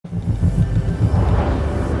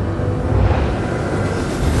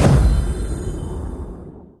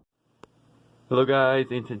Hello guys,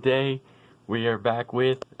 and today we are back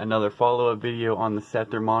with another follow-up video on the Set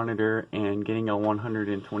thermometer and getting a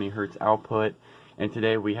 120 Hertz output. And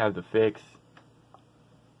today we have the fix.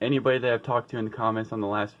 Anybody that I've talked to in the comments on the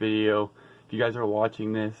last video, if you guys are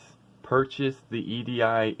watching this, purchase the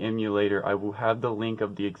EDI emulator. I will have the link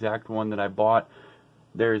of the exact one that I bought.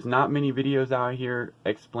 There's not many videos out here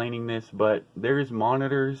explaining this, but there's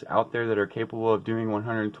monitors out there that are capable of doing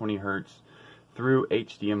 120 Hertz through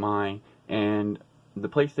HDMI. And the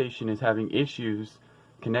PlayStation is having issues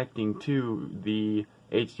connecting to the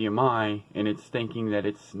HDMI, and it's thinking that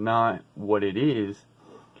it's not what it is.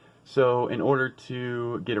 So in order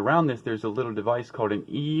to get around this, there's a little device called an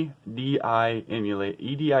EDID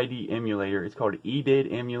emulator. It's called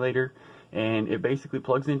EDID emulator, and it basically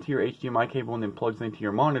plugs into your HDMI cable and then plugs into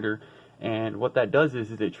your monitor. And what that does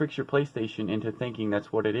is it tricks your PlayStation into thinking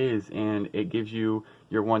that's what it is, and it gives you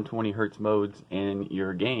your 120 Hertz modes in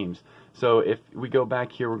your games. So if we go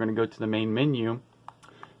back here, we're going to go to the main menu,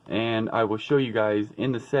 and I will show you guys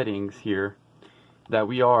in the settings here that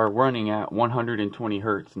we are running at 120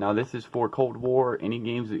 Hertz. Now this is for Cold War. Any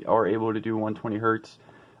games that are able to do 120 Hertz,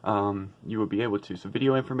 you will be able to. So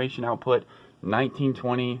video information output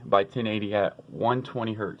 1920 by 1080 at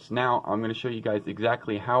 120 Hertz. Now I'm going to show you guys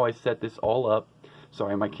exactly how I set this all up.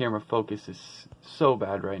 Sorry, my camera focus is so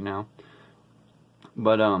bad right now.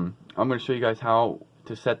 But I'm going to show you guys how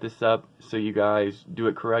to set this up so you guys do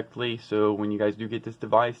it correctly. So when you guys do get this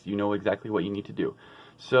device, you know exactly what you need to do.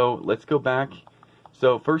 So let's go back.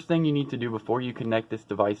 So first thing you need to do before you connect this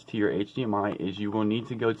device to your HDMI is you will need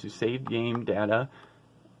to go to Save Game Data,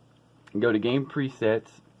 go to Game Presets,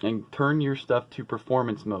 and turn your stuff to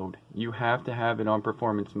performance mode. You have to have it on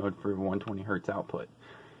performance mode for 120 Hertz output.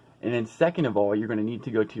 And then second of all, you're going to need to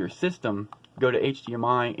go to your system, go to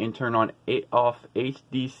HDMI, and turn on off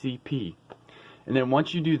HDCP. And then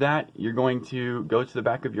once you do that, you're going to go to the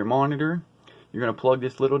back of your monitor. You're going to plug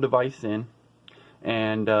this little device in,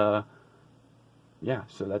 and yeah,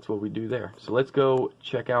 so that's what we do there. So let's go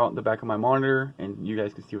check out the back of my monitor, and you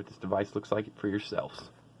guys can see what this device looks like for yourselves.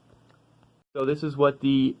 So this is what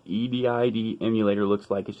the EDID emulator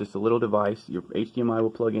looks like. It's just a little device. Your HDMI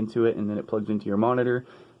will plug into it, and then it plugs into your monitor.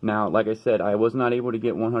 Now, like I said, I was not able to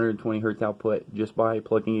get 120 Hertz output just by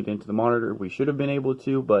plugging it into the monitor. We should have been able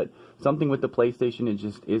to, but something with the PlayStation, it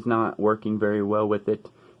just is not working very well with it.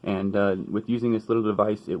 And with using this little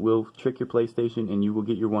device, it will trick your PlayStation, and you will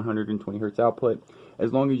get your 120 Hertz output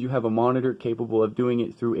as long as you have a monitor capable of doing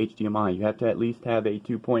it through HDMI. You have to at least have a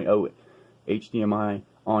 2.0 HDMI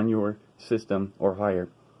on your system or higher,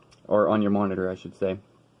 or on your monitor I should say.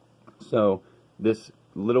 So this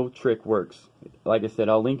little trick works. Like I said,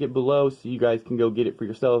 I'll link it below so you guys can go get it for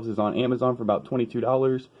yourselves. It's on Amazon for about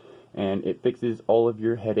 $22, and it fixes all of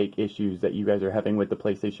your headache issues that you guys are having with the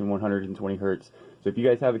PlayStation 120 Hertz. So if you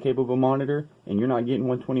guys have a capable monitor and you're not getting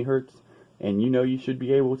 120 Hertz and you know you should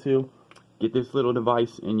be able to, get this little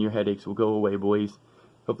device and your headaches will go away, boys.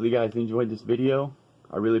 Hopefully you guys enjoyed this video.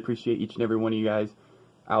 I really appreciate each and every one of you guys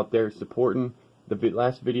out there supporting the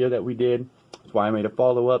last video that we did. That's why I made a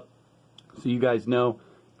follow-up, so you guys know,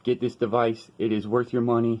 get this device. It is worth your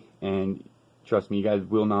money, and trust me, you guys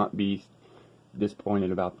will not be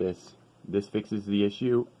disappointed about this. This fixes the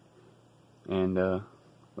issue, and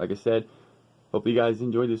like I said, hope you guys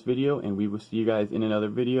enjoyed this video, and we will see you guys in another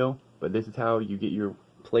video. But this is how you get your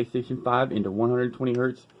PlayStation 5 into 120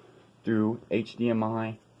 Hertz through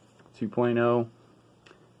HDMI 2.0.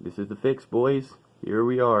 This is the fix, boys. Here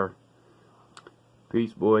we are.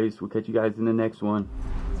 Peace, boys. We'll catch you guys in the next one.